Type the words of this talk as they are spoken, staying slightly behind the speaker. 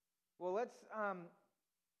Well,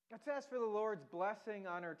 let's ask for the Lord's blessing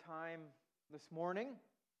on our time this morning.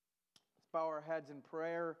 Let's bow our heads in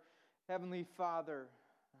prayer. Heavenly Father,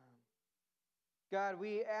 God,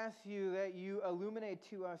 we ask you that you illuminate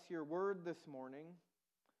to us your word this morning.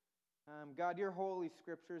 God, your holy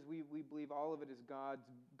scriptures, we believe all of it is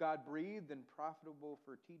God-breathed and profitable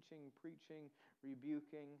for teaching, preaching,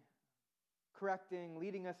 rebuking, correcting,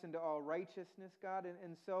 leading us into all righteousness, God.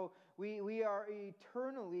 And so we are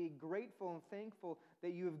eternally grateful and thankful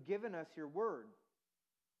that you have given us your word.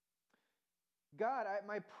 God,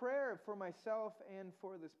 my prayer for myself and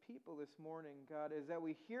for this people this morning, God, is that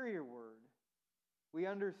we hear your word, we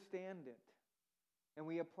understand it, and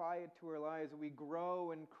we apply it to our lives. We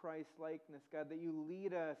grow in Christ's likeness, God, that you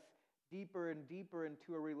lead us deeper and deeper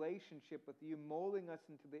into a relationship with you, molding us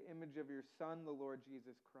into the image of your Son, the Lord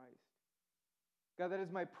Jesus Christ. God, that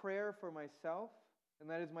is my prayer for myself, and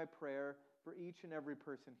that is my prayer for each and every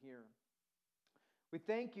person here. We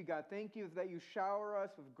thank you, God. Thank you that you shower us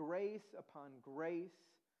with grace upon grace,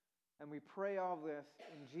 and we pray all this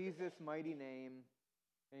in Jesus' mighty name.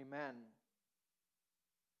 Amen.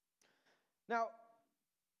 Now,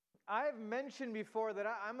 I've mentioned before that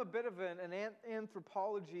I'm a bit of an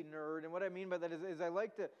anthropology nerd, and what I mean by that is I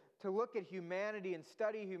like to look at humanity and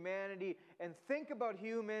study humanity and think about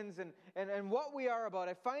humans and what we are about.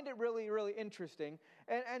 I find it really, really interesting.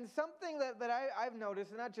 And something that I've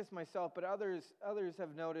noticed, and not just myself, but others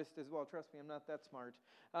have noticed as well, trust me, I'm not that smart,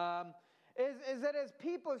 is that as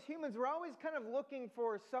people, as humans, we're always kind of looking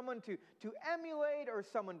for someone to emulate or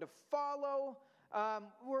someone to follow.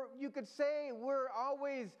 You could say we're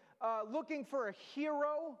always looking for a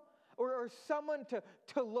hero or someone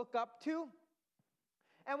to look up to.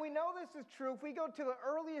 And we know this is true if we go to the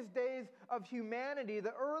earliest days of humanity,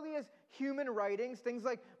 the earliest human writings, things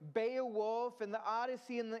like Beowulf and the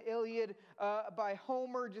Odyssey and the Iliad by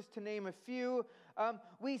Homer, just to name a few.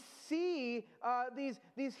 We see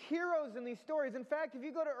these heroes in these stories. In fact, if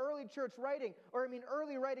you go to early church writing,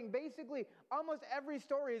 early writing, basically almost every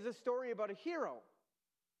story is a story about a hero.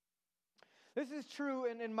 This is true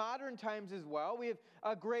in modern times as well. We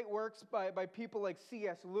have great works by people like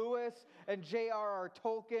C.S. Lewis and J.R.R.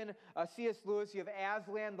 Tolkien. C.S. Lewis, you have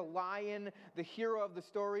Aslan the lion, the hero of the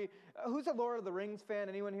story. Who's a Lord of the Rings fan?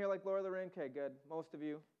 Anyone here like Lord of the Rings? Okay, good. Most of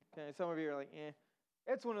you. Okay, some of you are like, eh.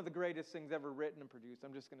 It's one of the greatest things ever written and produced.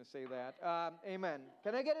 I'm just going to say that. Amen.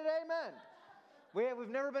 Can I get an amen?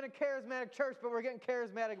 We've never been a charismatic church, but we're getting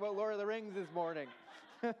charismatic about Lord of the Rings this morning.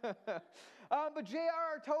 But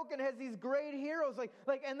J.R.R. Tolkien has these great heroes,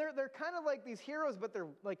 and they're kind of like these heroes, but they're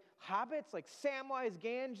like hobbits, like Samwise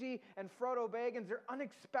Gamgee and Frodo Baggins. They're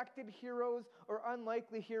unexpected heroes or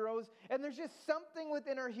unlikely heroes, and there's just something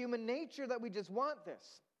within our human nature that we just want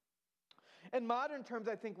this. In modern terms,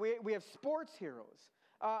 I think we have sports heroes.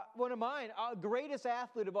 One of mine, greatest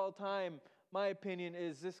athlete of all time, my opinion,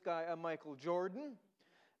 is this guy, Michael Jordan.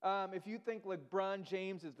 If you think LeBron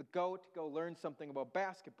James is the GOAT, go learn something about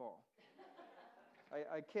basketball.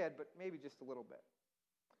 I kid, but maybe just a little bit.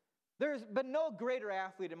 There's been no greater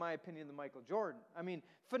athlete, in my opinion, than Michael Jordan. I mean,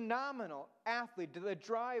 phenomenal athlete, the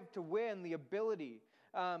drive to win, the ability,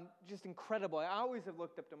 just incredible. I always have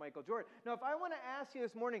looked up to Michael Jordan. Now, if I want to ask you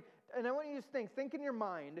this morning, and I want you to just think in your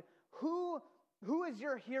mind, who is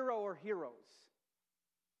your hero or heroes?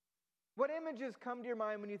 What images come to your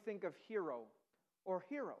mind when you think of hero or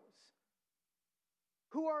heroes?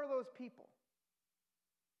 Who are those people?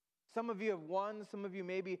 Some of you have one, some of you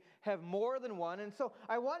maybe have more than one. And so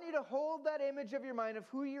I want you to hold that image of your mind of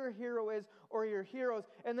who your hero is or your heroes,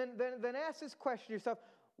 and then ask this question yourself,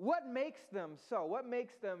 what makes them so? What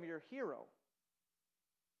makes them your hero?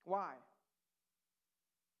 Why?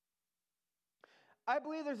 I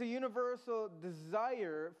believe there's a universal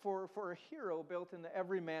desire for a hero built into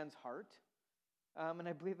every man's heart. And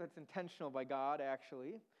I believe that's intentional by God,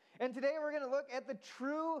 actually. And today we're going to look at the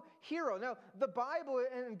true hero. Now, the Bible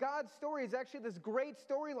and God's story is actually this great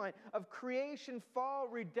storyline of creation, fall,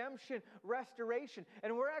 redemption, restoration.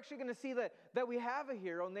 And we're actually going to see that we have a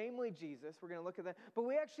hero, namely Jesus. We're going to look at that. But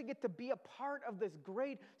we actually get to be a part of this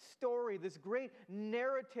great story, this great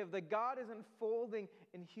narrative that God is unfolding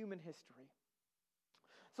in human history.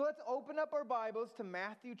 So let's open up our Bibles to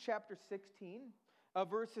Matthew chapter 16.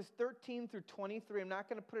 Verses 13 through 23. I'm not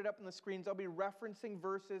going to put it up on the screens. I'll be referencing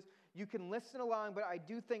verses. You can listen along, but I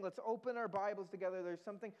do think let's open our Bibles together. There's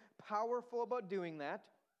something powerful about doing that.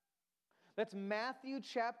 That's Matthew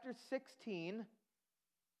chapter 16,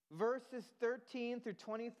 verses 13 through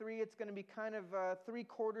 23. It's going to be kind of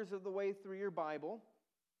 3/4 of the way through your Bible.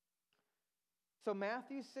 So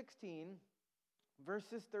Matthew 16,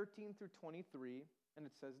 verses 13 through 23, and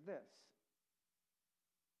it says this.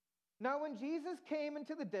 Now when Jesus came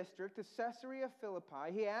into the district of Caesarea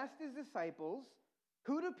Philippi, he asked his disciples,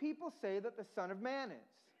 "Who do people say that the Son of Man is?"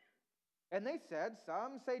 And they said,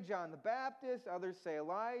 "Some say John the Baptist, others say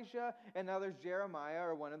Elijah, and others Jeremiah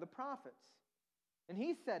or one of the prophets." And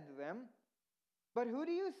he said to them, "But who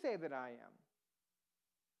do you say that I am?"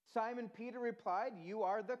 Simon Peter replied, "You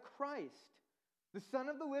are the Christ, the Son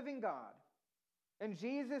of the living God." And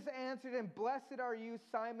Jesus answered him, "Blessed are you,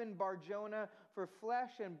 Simon Bar-Jonah, for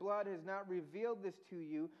flesh and blood has not revealed this to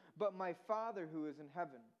you, but my Father who is in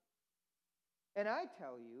heaven. And I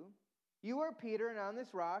tell you, you are Peter, and on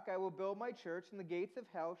this rock I will build my church, and the gates of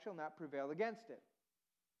hell shall not prevail against it.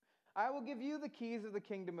 I will give you the keys of the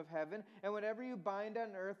kingdom of heaven, and whatever you bind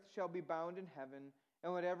on earth shall be bound in heaven,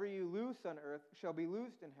 and whatever you loose on earth shall be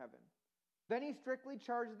loosed in heaven." Then he strictly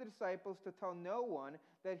charged the disciples to tell no one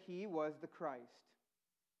that he was the Christ.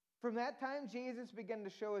 From that time, Jesus began to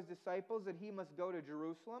show his disciples that he must go to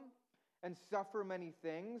Jerusalem and suffer many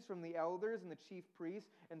things from the elders and the chief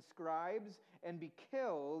priests and scribes and be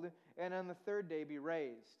killed, and on the third day be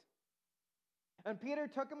raised. And Peter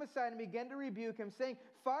took him aside and began to rebuke him, saying,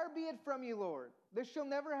 "Far be it from you, Lord. This shall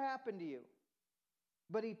never happen to you."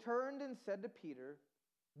 But he turned and said to Peter,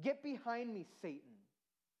 "Get behind me, Satan.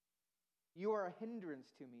 You are a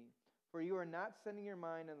hindrance to me, for you are not setting your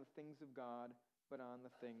mind on the things of God, but on the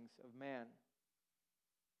things of man."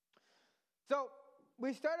 So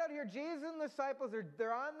we start out here. Jesus and the disciples,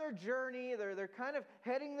 they're on their journey. They're kind of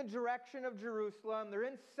heading the direction of Jerusalem. They're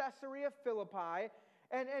in Caesarea Philippi.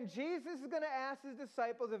 And Jesus is going to ask his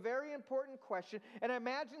disciples a very important question. And I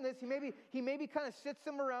imagine this, he maybe kind of sits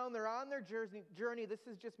them around. They're on their journey. This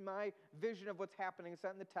is just my vision of what's happening. It's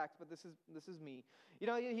not in the text, but this is me. You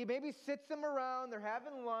know, he maybe sits them around. They're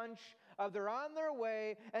having lunch. They're on their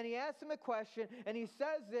way. And he asks them a question. And he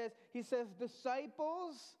says this. He says,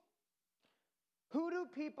 "Disciples, who do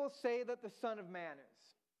people say that the Son of Man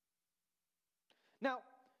is?" Now,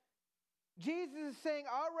 Jesus is saying,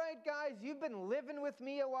 all right, guys, you've been living with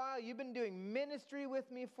me a while. You've been doing ministry with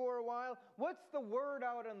me for a while. What's the word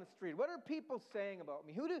out on the street? What are people saying about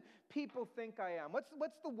me? Who do people think I am?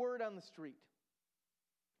 What's the word on the street?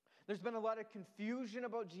 There's been a lot of confusion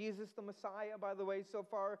about Jesus the Messiah, by the way, so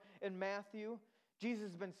far in Matthew. Jesus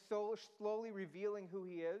has been so slowly revealing who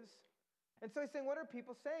he is. And so he's saying, what are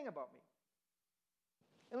people saying about me?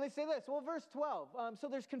 And they say this, well, verse 12. So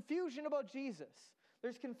there's confusion about Jesus.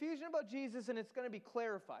 There's confusion about Jesus, and it's going to be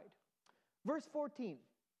clarified. Verse 14.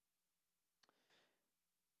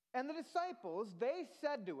 And the disciples, they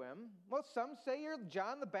said to him, well, some say you're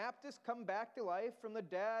John the Baptist come back to life from the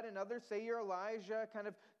dead, and others say you're Elijah, kind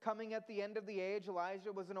of coming at the end of the age.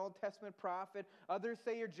 Elijah was an Old Testament prophet. Others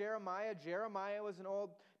say you're Jeremiah. Jeremiah was an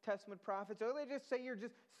Old Testament prophet. So they just say you're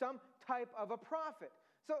just some type of a prophet.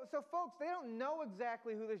 So folks, they don't know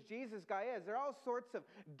exactly who this Jesus guy is. There are all sorts of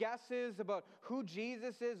guesses about who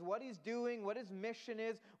Jesus is, what he's doing, what his mission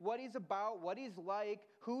is, what he's about, what he's like,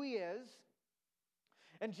 who he is.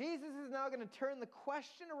 And Jesus is now going to turn the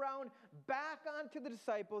question around back onto the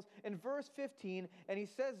disciples in verse 15, and he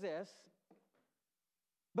says this,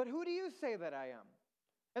 "But who do you say that I am?"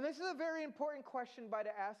 And this is a very important question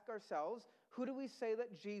to ask ourselves. Who do we say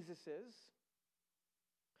that Jesus is?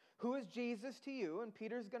 Who is Jesus to you? And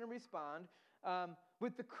Peter's going to respond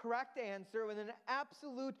with the correct answer, with an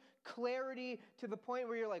absolute clarity to the point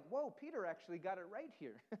where you're like, whoa, Peter actually got it right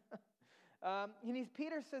here.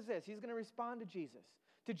 Peter says this. He's going to respond to Jesus.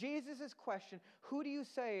 To Jesus' question, who do you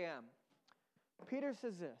say I am? Peter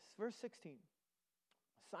says this, verse 16.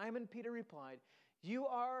 Simon Peter replied, "You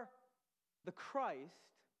are the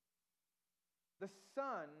Christ, the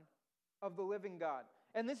Son of the living God."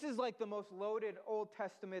 And this is like the most loaded Old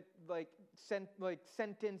Testament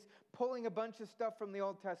sentence, pulling a bunch of stuff from the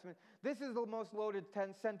Old Testament. This is the most loaded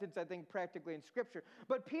sentence, I think, practically in Scripture.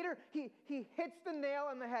 But Peter, he hits the nail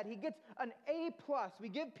on the head. He gets an A+. We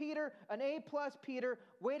give Peter an A+, Peter,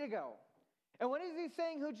 way to go. And what is he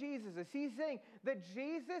saying who Jesus is? He's saying that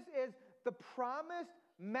Jesus is the promised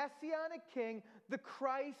Messianic King, the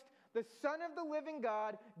Christ, the Son of the living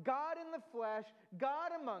God, God in the flesh,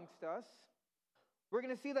 God amongst us. We're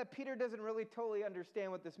going to see that Peter doesn't really totally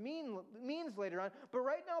understand what this means later on. But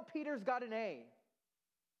right now, Peter's got an A.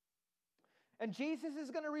 And Jesus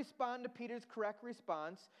is going to respond to Peter's correct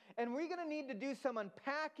response. And we're going to need to do some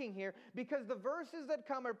unpacking here because the verses that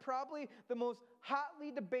come are probably the most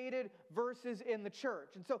hotly debated verses in the church.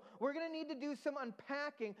 And so we're going to need to do some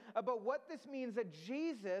unpacking about what this means that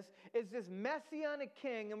Jesus is this messianic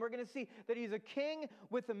king. And we're going to see that he's a king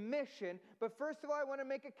with a mission. But first of all, I want to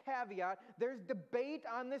make a caveat. There's debate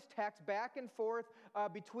on this text back and forth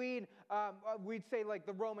between, we'd say, like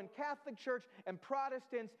the Roman Catholic Church and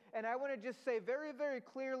Protestants. And I want to just say very, very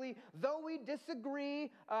clearly, though we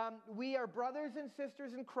disagree, we are brothers and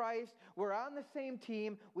sisters in Christ. We're on the same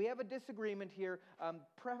team. We have a disagreement here.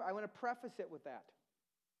 I want to preface it with that.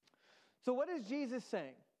 So what is Jesus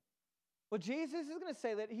saying? Well, Jesus is going to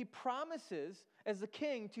say that he promises as the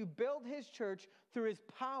king to build his church through his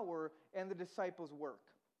power and the disciples' work.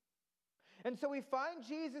 And so we find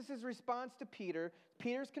Jesus' response to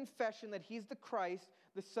Peter's confession that he's the Christ,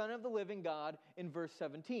 the Son of the living God, in verse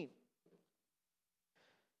 17.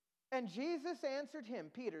 And Jesus answered him,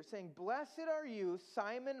 Peter, saying, "Blessed are you,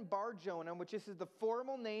 Simon Bar-Jonah," which this is the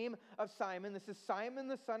formal name of Simon. This is Simon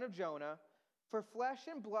the son of Jonah. "For flesh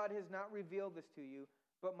and blood has not revealed this to you,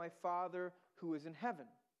 but my Father who is in heaven."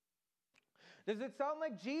 Does it sound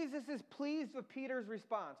like Jesus is pleased with Peter's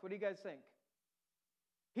response? What do you guys think?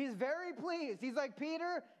 He's very pleased. He's like,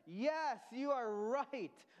 "Peter, yes, you are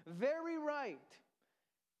right. Very right."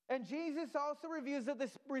 And Jesus also reveals that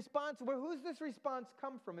this response, who's this response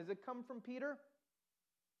come from? Has it come from Peter?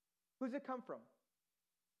 Who's it come from?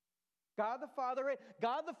 God the Father, right?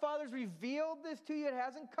 God the Father's revealed this to you. It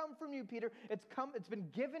hasn't come from you, Peter. It's been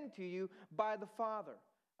given to you by the Father.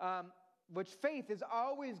 Which faith is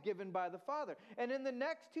always given by the Father. And in the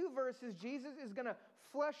next two verses, Jesus is going to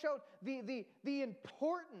flesh out the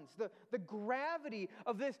importance, the gravity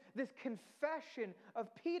of this confession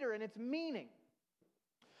of Peter and its meaning.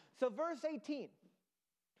 So verse 18,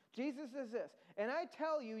 Jesus says this, "And I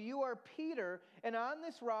tell you, you are Peter, and on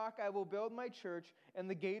this rock I will build my church, and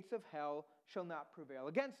the gates of hell shall not prevail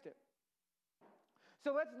against it."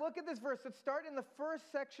 So let's look at this verse. Let's start in the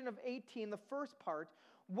first section of 18, the first part.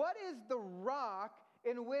 What is the rock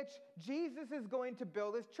in which Jesus is going to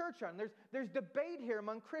build his church on? There's debate here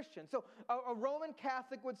among Christians. So a Roman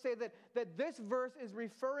Catholic would say that this verse is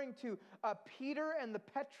referring to Peter and the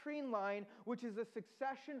Petrine line, which is a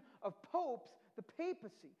succession of popes, the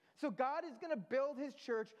papacy. So God is going to build his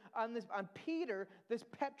church on Peter, this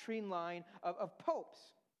Petrine line of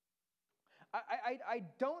popes. I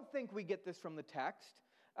don't think we get this from the text.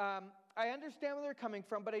 I understand where they're coming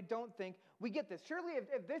from, but I don't think we get this. Surely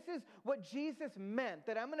if this is what Jesus meant,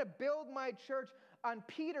 that I'm going to build my church on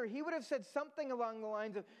Peter, he would have said something along the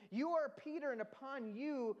lines of, "You are Peter, and upon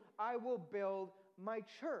you I will build my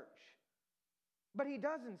church." But he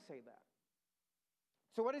doesn't say that.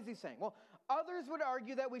 So what is he saying? Well, others would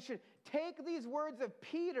argue that we should take these words of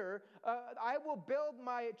Peter, "I will build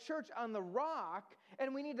my church on the rock,"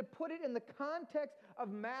 and we need to put it in the context of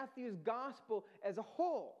Matthew's gospel as a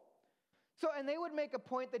whole. So, and they would make a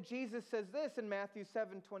point that Jesus says this in Matthew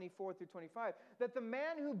 7:24 through 25, that the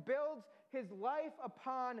man who builds his life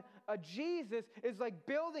upon Jesus is like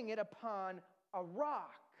building it upon a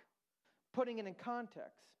rock, putting it in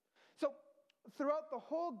context. So, throughout the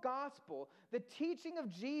whole gospel, the teaching of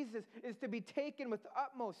Jesus is to be taken with the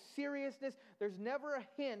utmost seriousness. There's never a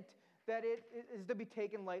hint that it is to be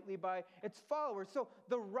taken lightly by its followers. So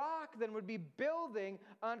the rock then would be building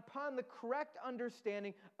upon the correct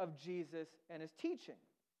understanding of Jesus and his teaching.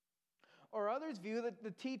 Or others view that the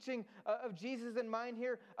teaching of Jesus in mind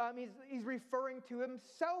here, he's referring to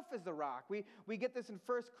himself as the rock. We get this in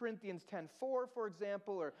 1 Corinthians 10:4, for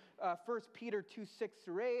example, or 1 Peter 2:6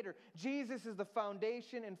 through 8, or Jesus is the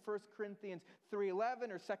foundation in 1 Corinthians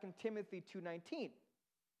 3:11, or 2 Timothy 2:19.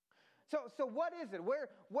 So what is it?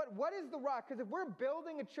 What is the rock? Because if we're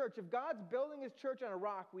building a church, if God's building his church on a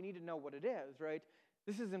rock, we need to know what it is, right?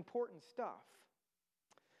 This is important stuff.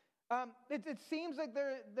 It seems like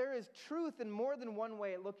there is truth in more than one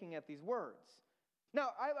way at looking at these words.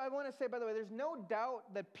 Now, I want to say, by the way, there's no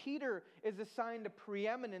doubt that Peter is assigned a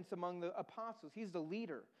preeminence among the apostles. He's the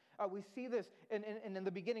leader. We see this in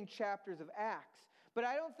the beginning chapters of Acts. But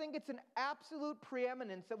I don't think it's an absolute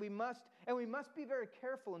preeminence that we must be very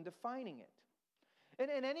careful in defining it. And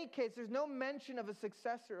in any case, there's no mention of a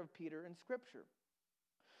successor of Peter in Scripture.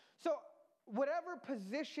 So whatever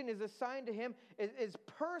position is assigned to him is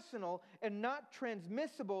personal and not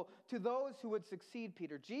transmissible to those who would succeed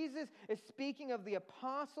Peter. Jesus is speaking of the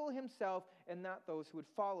apostle himself and not those who would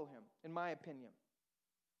follow him, in my opinion.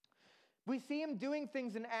 We see him doing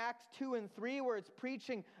things in Acts 2 and 3 where it's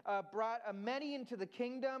preaching brought many into the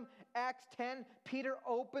kingdom. Acts 10, Peter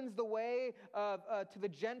opens the way to the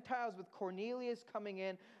Gentiles with Cornelius coming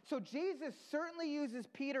in. So Jesus certainly uses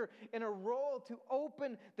Peter in a role to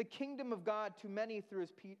open the kingdom of God to many through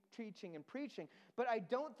his teaching and preaching. But I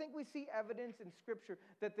don't think we see evidence in Scripture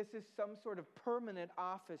that this is some sort of permanent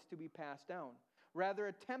office to be passed down. Rather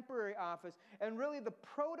a temporary office, and really the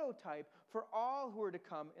prototype for all who are to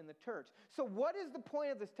come in the church. So what is the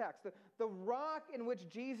point of this text? The rock in which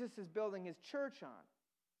Jesus is building his church on.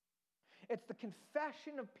 It's the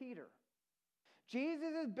confession of Peter.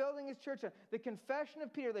 Jesus is building his church on the confession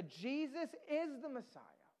of Peter that Jesus is the Messiah.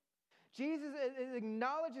 Jesus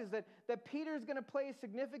acknowledges that Peter is going to play a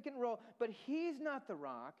significant role, but he's not the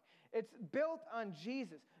rock. It's built on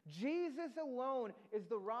Jesus. Jesus alone is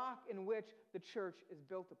the rock in which the church is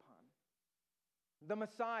built upon. The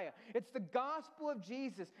Messiah. It's the gospel of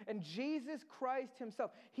Jesus and Jesus Christ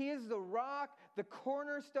himself. He is the rock, the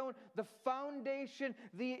cornerstone, the foundation,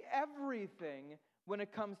 the everything when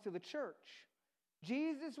it comes to the church.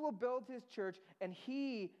 Jesus will build his church, and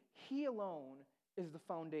he alone is the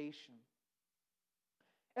foundation.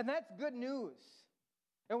 And that's good news.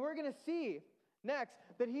 And we're going to see next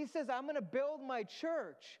that he says, I'm going to build my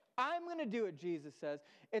church. I'm going to do it, Jesus says.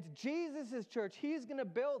 It's Jesus' church. He's going to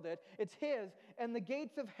build it. It's his. And the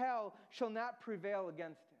gates of hell shall not prevail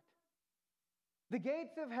against it. The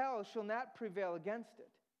gates of hell shall not prevail against it.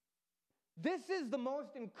 This is the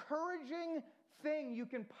most encouraging thing you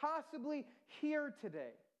can possibly hear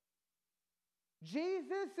today.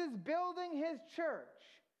 Jesus is building his church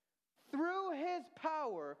through his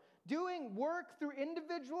power, doing work through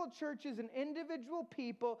individual churches and individual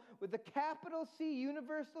people with a capital C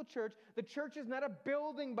universal church. The church is not a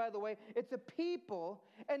building, by the way. It's a people.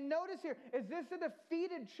 And notice here, is this a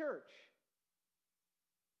defeated church?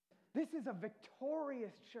 This is a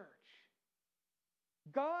victorious church.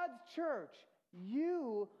 God's church,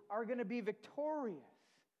 you are going to be victorious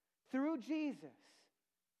through Jesus.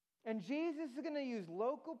 And Jesus is going to use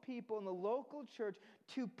local people in the local church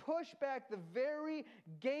to push back the very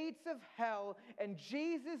gates of hell. And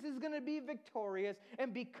Jesus is going to be victorious.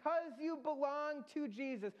 And because you belong to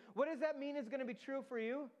Jesus, what does that mean is going to be true for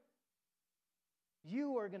you?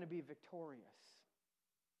 You are going to be victorious.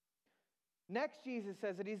 Next, Jesus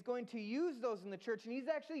says that he's going to use those in the church, and he's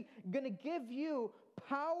actually going to give you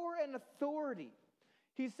power and authority.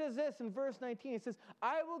 He says this in verse 19. He says,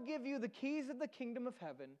 I will give you the keys of the kingdom of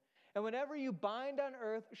heaven. And whatever you bind on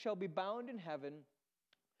earth shall be bound in heaven,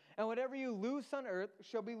 and whatever you loose on earth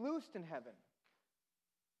shall be loosed in heaven.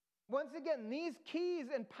 Once again, these keys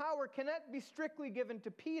and power cannot be strictly given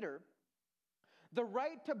to Peter. The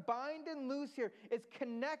right to bind and loose here is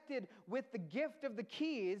connected with the gift of the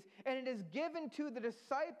keys, and it is given to the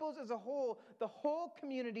disciples as a whole, the whole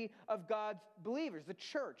community of God's believers, the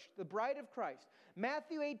church, the bride of Christ.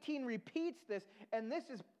 Matthew 18 repeats this, and this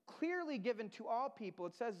is clearly given to all people.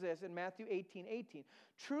 It says this in Matthew 18:18.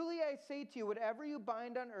 Truly I say to you, whatever you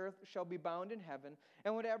bind on earth shall be bound in heaven,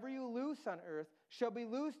 and whatever you loose on earth shall be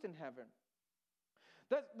loosed in heaven.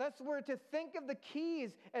 That's where to think of the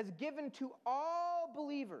keys as given to all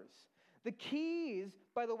believers. The keys,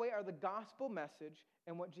 by the way, are the gospel message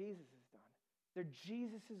and what Jesus has done. They're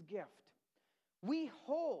Jesus' gift. We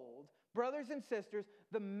hold, brothers and sisters,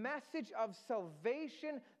 the message of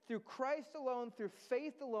salvation through Christ alone, through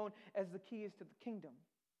faith alone, as the keys to the kingdom.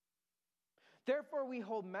 Therefore, we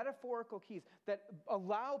hold metaphorical keys that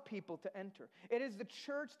allow people to enter. It is the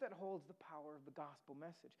church that holds the power of the gospel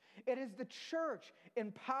message. It is the church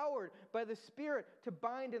empowered by the Spirit to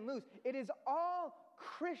bind and loose. It is all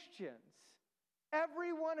Christians.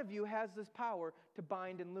 Every one of you has this power to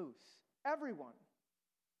bind and loose. Everyone.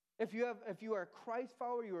 If you are a Christ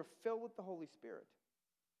follower, you are filled with the Holy Spirit.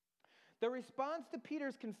 The response to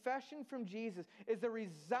Peter's confession from Jesus is a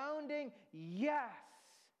resounding yes.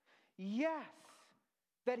 Yes,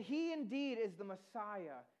 that he indeed is the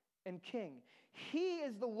Messiah and King. He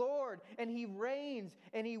is the Lord, and he reigns,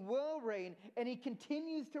 and he will reign, and he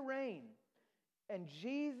continues to reign. And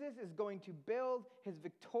Jesus is going to build his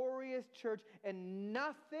victorious church, and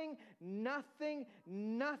nothing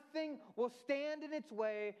will stand in its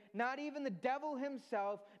way, not even the devil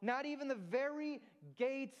himself, not even the very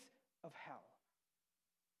gates of hell.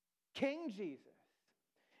 King Jesus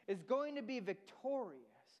is going to be victorious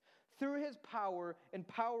through his power,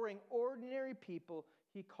 empowering ordinary people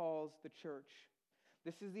he calls the church.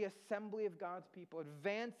 This is the assembly of God's people,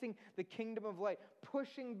 advancing the kingdom of light,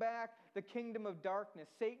 pushing back the kingdom of darkness,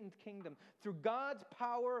 Satan's kingdom, through God's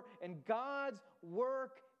power and God's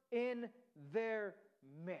work in their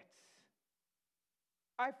midst.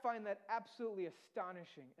 I find that absolutely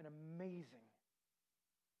astonishing and amazing.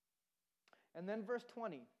 And then verse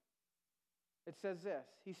 20, it says this,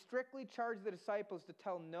 he strictly charged the disciples to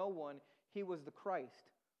tell no one he was the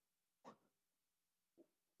Christ.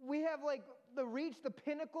 We have reached the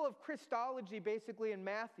pinnacle of Christology basically in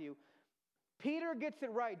Matthew. Peter gets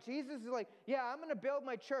it right. Jesus is like, yeah, I'm going to build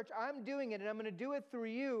my church. I'm doing it, and I'm going to do it through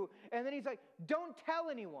you. And then he's like, don't tell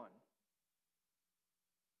anyone.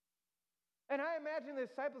 And I imagine the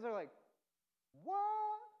disciples are like, what?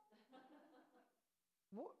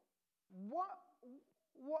 What?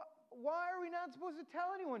 Why are we not supposed to tell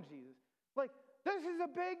anyone, Jesus? Like, this is a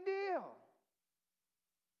big deal.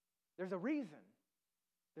 There's a reason.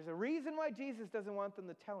 There's a reason why Jesus doesn't want them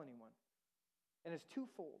to tell anyone. And it's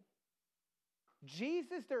twofold.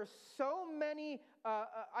 Jesus, there are so many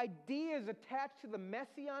ideas attached to the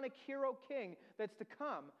messianic hero king that's to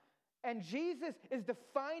come. And Jesus is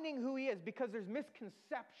defining who he is because there's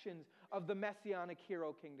misconceptions of the messianic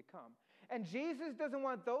hero king to come. And Jesus doesn't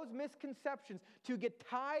want those misconceptions to get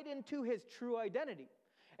tied into his true identity.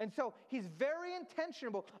 And so he's very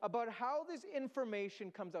intentional about how this information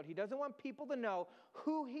comes out. He doesn't want people to know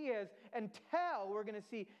who he is until we're going to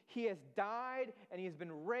see he has died and he has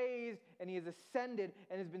been raised and he has ascended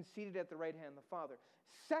and has been seated at the right hand of the Father.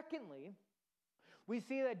 Secondly, we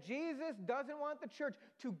see that Jesus doesn't want the church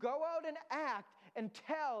to go out and act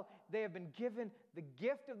until they have been given the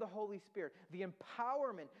gift of the Holy Spirit, the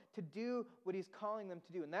empowerment to do what he's calling them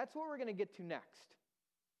to do. And that's what we're going to get to next.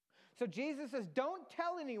 So Jesus says, don't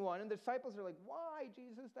tell anyone. And the disciples are like, why,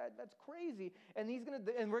 Jesus? That's crazy. And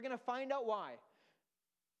we're going to find out why.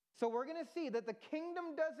 So we're going to see that the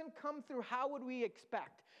kingdom doesn't come through how would we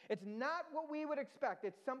expect. It's not what we would expect.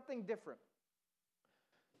 It's something different.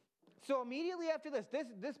 So immediately after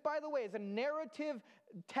this, by the way, is a narrative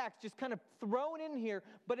text just kind of thrown in here,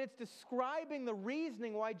 but it's describing the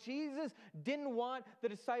reasoning why Jesus didn't want the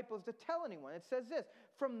disciples to tell anyone. It says this,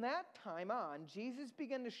 from that time on, Jesus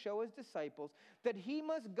began to show his disciples that he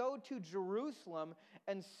must go to Jerusalem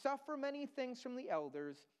and suffer many things from the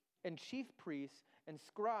elders and chief priests and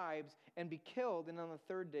scribes and be killed and on the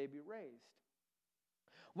third day be raised.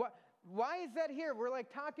 Why is that here? We're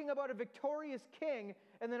like talking about a victorious king,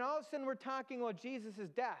 and then all of a sudden we're talking about Jesus'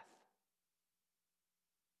 death.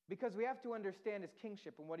 Because we have to understand his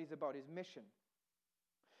kingship and what he's about, his mission.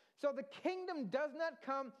 So the kingdom does not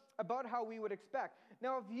come about how we would expect.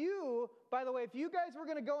 Now, if you guys were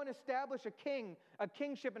going to go and establish a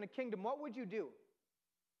kingship and a kingdom, what would you do?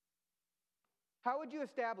 How would you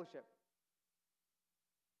establish it?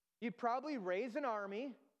 You'd probably raise an army,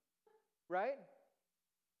 right?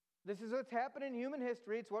 This is what's happened in human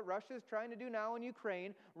history. It's what Russia is trying to do now in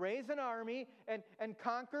Ukraine. Raise an army and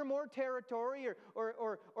conquer more territory,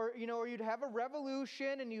 or you'd have a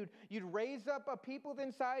revolution and you'd raise up a people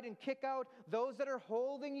inside and kick out those that are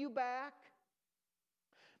holding you back.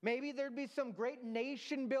 Maybe there'd be some great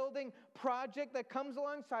nation building project that comes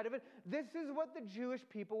alongside of it. This is what the Jewish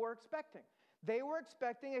people were expecting. They were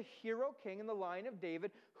expecting a hero king in the line of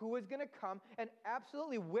David who was going to come and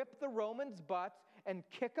absolutely whip the Romans' butts and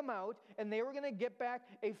kick them out, and they were going to get back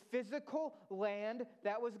a physical land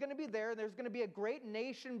that was going to be there, and there's going to be a great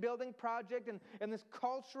nation-building project and this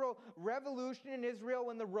cultural revolution in Israel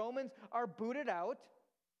when the Romans are booted out.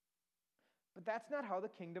 But that's not how the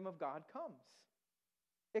kingdom of God comes.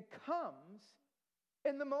 It comes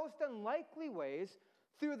in the most unlikely ways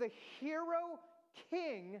through the hero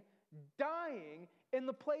king dying in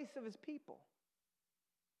the place of his people.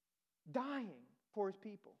 Dying for his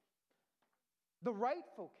people. The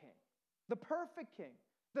rightful king, the perfect king,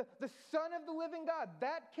 the Son of the living God,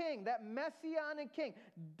 that king, that messianic king,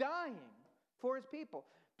 dying for his people.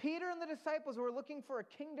 Peter and the disciples were looking for a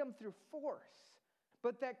kingdom through force,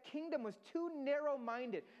 but that kingdom was too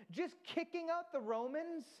narrow-minded. Just kicking out the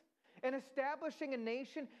Romans and establishing a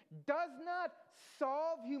nation does not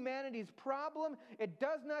solve humanity's problem. It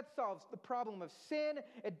does not solve the problem of sin.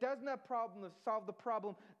 It does not solve the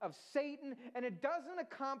problem of Satan. And it doesn't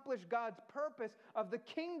accomplish God's purpose of the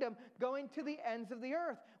kingdom going to the ends of the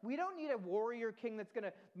earth. We don't need a warrior king that's going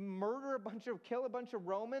to kill a bunch of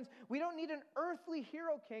Romans. We don't need an earthly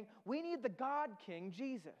hero king. We need the God king,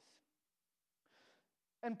 Jesus.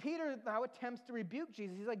 And Peter now attempts to rebuke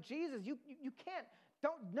Jesus. He's like, Jesus, you can't.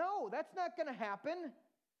 No, that's not going to happen.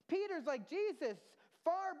 Peter's like, Jesus,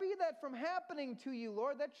 far be that from happening to you,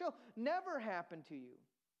 Lord. That shall never happen to you.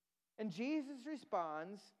 And Jesus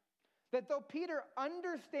responds that though Peter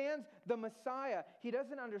understands the Messiah, he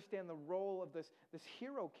doesn't understand the role of this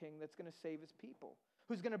hero king that's going to save his people,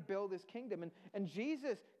 who's going to build his kingdom. And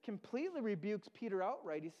Jesus completely rebukes Peter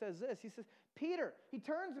outright. He says this. He says, Peter, he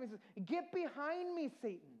turns to him and says, get behind me,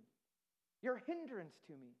 Satan. You're a hindrance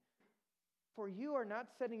to me. For you are not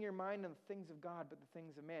setting your mind on the things of God, but the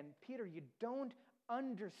things of man. Peter, you don't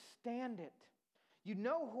understand it. You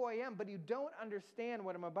know who I am, but you don't understand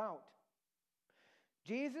what I'm about.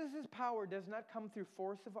 Jesus' power does not come through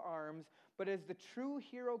force of arms, but as the true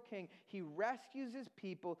hero king, he rescues his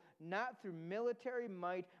people not through military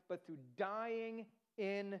might, but through dying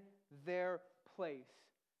in their place.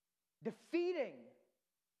 Defeating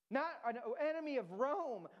not an enemy of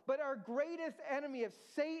Rome, but our greatest enemy of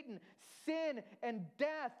Satan, sin, and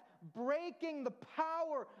death, breaking the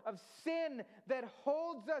power of sin that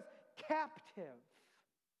holds us captive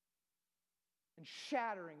and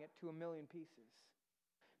shattering it to a million pieces,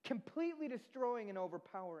 completely destroying and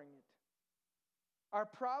overpowering it. Our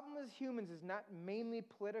problem as humans is not mainly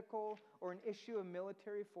political or an issue of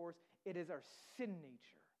military force. It is our sin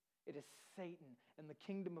nature. It is Satan and the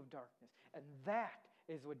kingdom of darkness. And that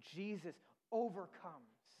is what Jesus overcomes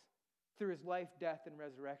through his life, death, and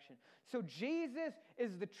resurrection. So Jesus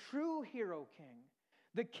is the true hero king,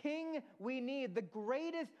 the king we need, the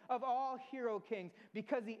greatest of all hero kings,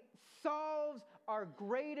 because he solves our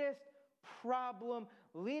greatest problem,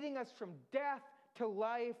 leading us from death to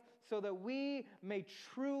life so that we may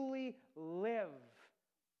truly live.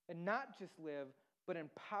 And not just live, but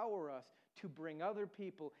empower us to bring other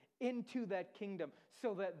people into that kingdom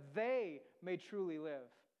so that they may truly live.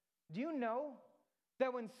 Do you know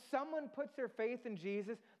that when someone puts their faith in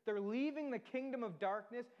Jesus, they're leaving the kingdom of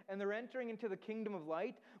darkness and they're entering into the kingdom of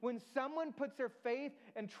light? When someone puts their faith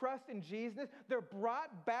and trust in Jesus, they're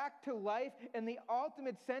brought back to life in the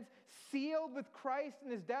ultimate sense, sealed with Christ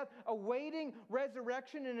in his death, awaiting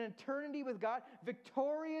resurrection and eternity with God,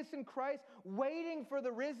 victorious in Christ, waiting for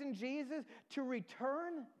the risen Jesus to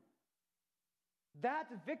return.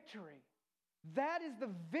 That's victory. That is the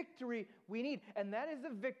victory we need. And that is the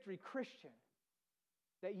victory, Christian,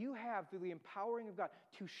 that you have through the empowering of God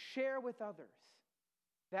to share with others.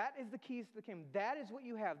 That is the keys to the kingdom. That is what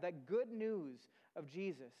you have, that good news of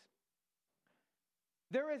Jesus.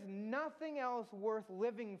 There is nothing else worth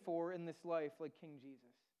living for in this life like King Jesus.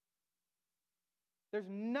 There's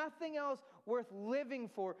nothing else worth living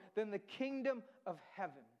for than the kingdom of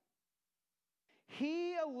heaven.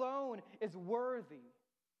 He alone is worthy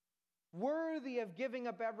of giving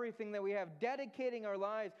up everything that we have, dedicating our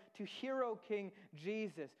lives to hero King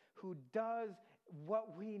Jesus, who does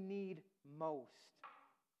what we need most.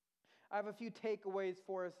 I have a few takeaways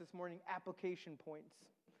for us this morning, application points.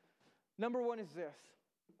 Number one is this.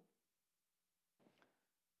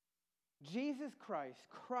 Jesus Christ,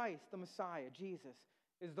 the Messiah, Jesus,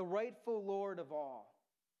 is the rightful Lord of all.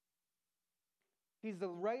 He's the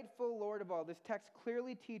rightful Lord of all. This text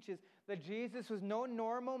clearly teaches that Jesus was no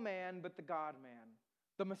normal man, but the God-man,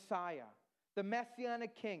 the Messiah, the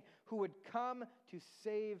Messianic King who would come to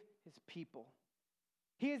save his people.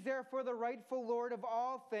 He is therefore the rightful Lord of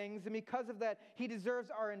all things, and because of that, he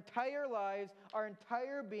deserves our entire lives, our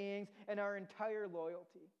entire beings, and our entire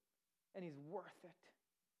loyalty. And he's worth it.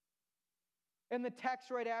 In the text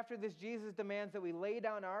right after this, Jesus demands that we lay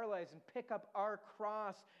down our lives and pick up our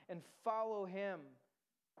cross and follow him.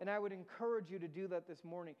 And I would encourage you to do that this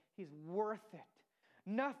morning. He's worth it.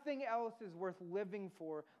 Nothing else is worth living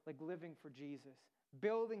for like living for Jesus,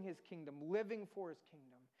 building his kingdom, living for his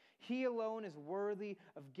kingdom. He alone is worthy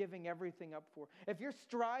of giving everything up for. If you're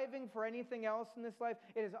striving for anything else in this life,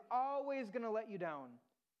 it is always going to let you down.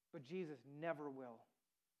 But Jesus never will.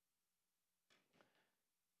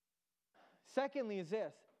 Secondly is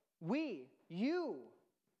this. You,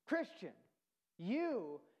 Christian,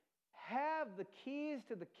 you have the keys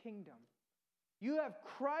to the kingdom. You have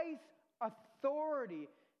Christ's authority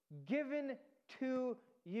given to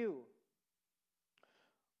you.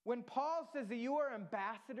 When Paul says that you are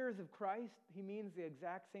ambassadors of Christ, he means the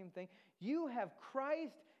exact same thing. You have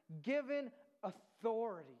Christ-given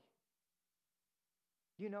authority.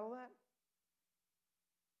 Do you know that?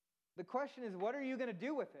 The question is, what are you going to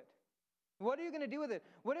do with it? What are you going to do with it?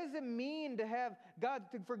 What does it mean to have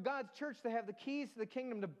for God's church to have the keys to the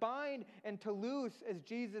kingdom, to bind and to loose, as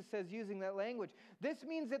Jesus says using that language? This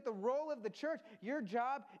means that the role of the church, your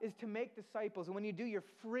job is to make disciples. And when you do, you're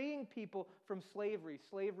freeing people from slavery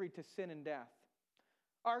to sin and death.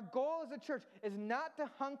 Our goal as a church is not to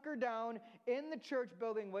hunker down in the church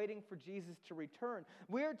building waiting for Jesus to return.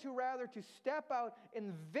 We are to rather to step out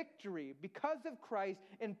in victory because of Christ,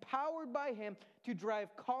 empowered by him to drive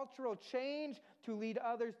cultural change, to lead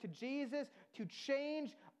others to Jesus, to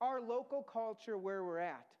change our local culture where we're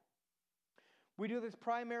at. We do this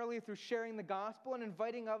primarily through sharing the gospel and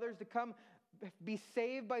inviting others to come be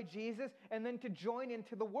saved by Jesus and then to join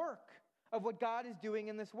into the work of what God is doing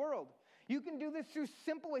in this world. You can do this through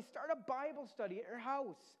simple ways. Start a Bible study at your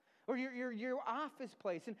house or your office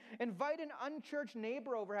place, and invite an unchurched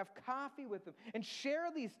neighbor over, have coffee with them, and share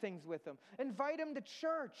these things with them. Invite them to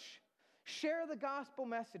church. Share the gospel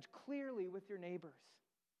message clearly with your neighbors.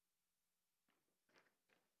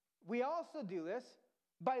 We also do this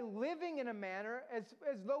by living in a manner as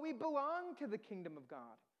though we belong to the kingdom of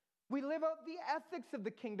God. We live out the ethics of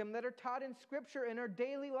the kingdom that are taught in Scripture in our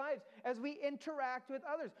daily lives as we interact with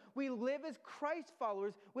others. We live as Christ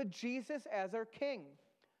followers with Jesus as our King.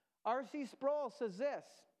 R.C. Sproul says this: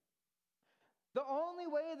 the only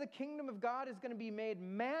way the kingdom of God is going to be made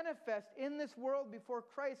manifest in this world before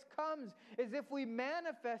Christ comes is if we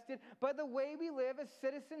manifest it by the way we live as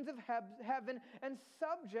citizens of heaven and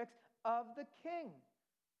subjects of the King.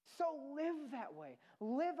 So live that way.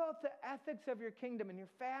 Live out the ethics of your kingdom in your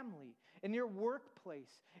family, in your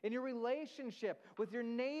workplace, in your relationship with your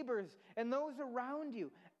neighbors and those around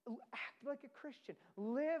you. Act like a Christian.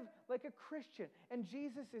 Live like a Christian. And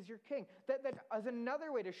Jesus is your King. That is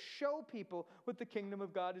another way to show people what the kingdom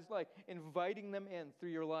of God is like, inviting them in through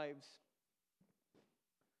your lives.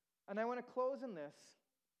 And I want to close on this.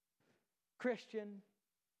 Christian,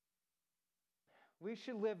 we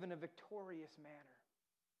should live in a victorious manner.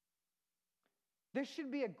 This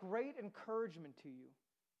should be a great encouragement to you.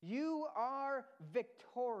 You are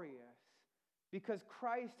victorious because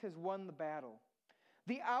Christ has won the battle.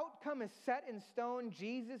 The outcome is set in stone.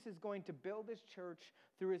 Jesus is going to build his church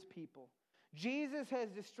through his people. Jesus has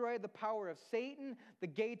destroyed the power of Satan, the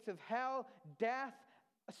gates of hell, death,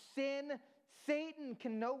 sin. Satan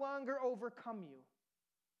can no longer overcome you.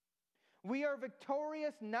 We are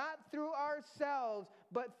victorious not through ourselves,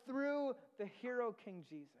 but through the hero King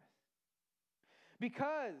Jesus.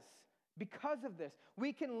 Because of this,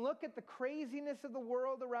 we can look at the craziness of the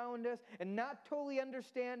world around us and not totally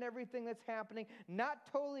understand everything that's happening, not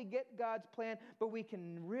totally get God's plan, but we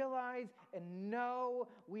can realize and know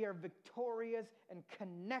we are victorious and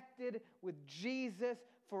connected with Jesus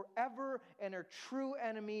forever, and our true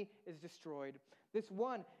enemy is destroyed. This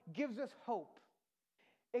one gives us hope.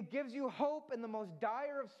 It gives you hope in the most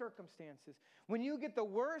dire of circumstances. When you get the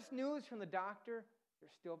worst news from the doctor,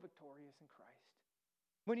 you're still victorious in Christ.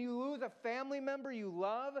 When you lose a family member you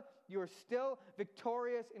love, you're still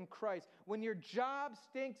victorious in Christ. When your job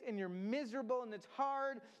stinks and you're miserable and it's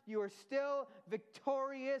hard, you are still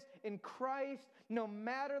victorious in Christ, no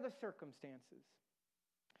matter the circumstances.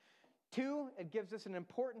 2, it gives us an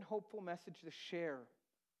important, hopeful message to share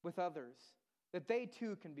with others, that they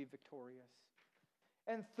too can be victorious.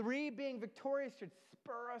 And 3, being victorious should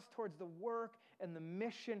spur us towards the work and the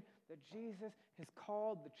mission that Jesus has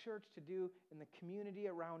called the church to do in the community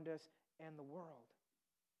around us and the world.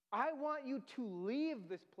 I want you to leave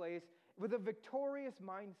this place with a victorious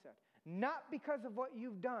mindset, not because of what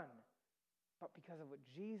you've done, but because of what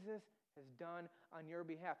Jesus has done on your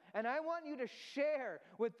behalf. And I want you to share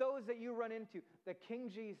with those that you run into that King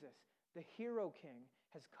Jesus, the hero King,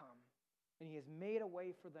 has come. And he has made a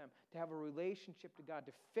way for them to have a relationship to God,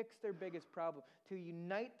 to fix their biggest problem, to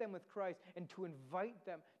unite them with Christ, and to invite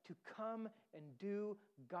them to come and do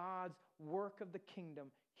God's work of the kingdom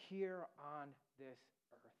here on this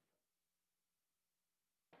earth.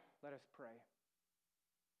 Let us pray.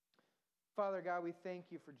 Father God, we thank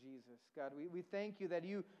you for Jesus. God, we thank you that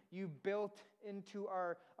you built into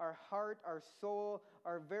our heart, our soul,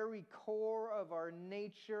 our very core of our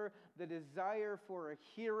nature, the desire for a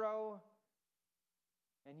hero.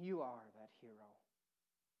 And you are that hero,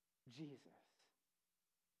 Jesus.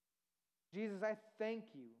 Jesus, I thank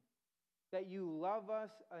you that you love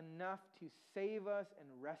us enough to save us and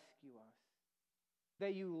rescue us.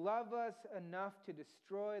 That you love us enough to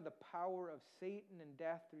destroy the power of Satan and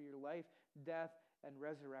death through your life, death, and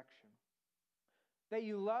resurrection. That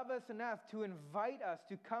you love us enough to invite us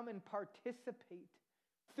to come and participate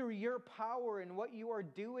through your power in what you are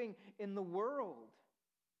doing in the world.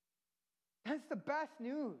 That's the best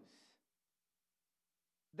news.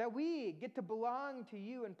 That we get to belong to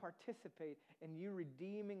you and participate in you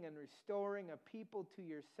redeeming and restoring a people to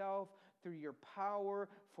yourself through your power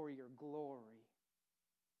for your glory.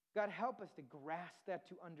 God, help us to grasp that,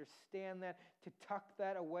 to understand that, to tuck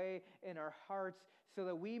that away in our hearts so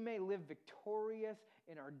that we may live victorious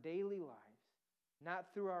in our daily lives, not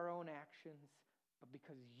through our own actions, but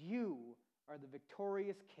because you are the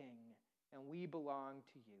victorious King and we belong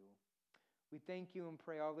to you. We thank you and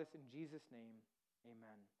pray all this in Jesus' name.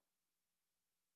 Amen.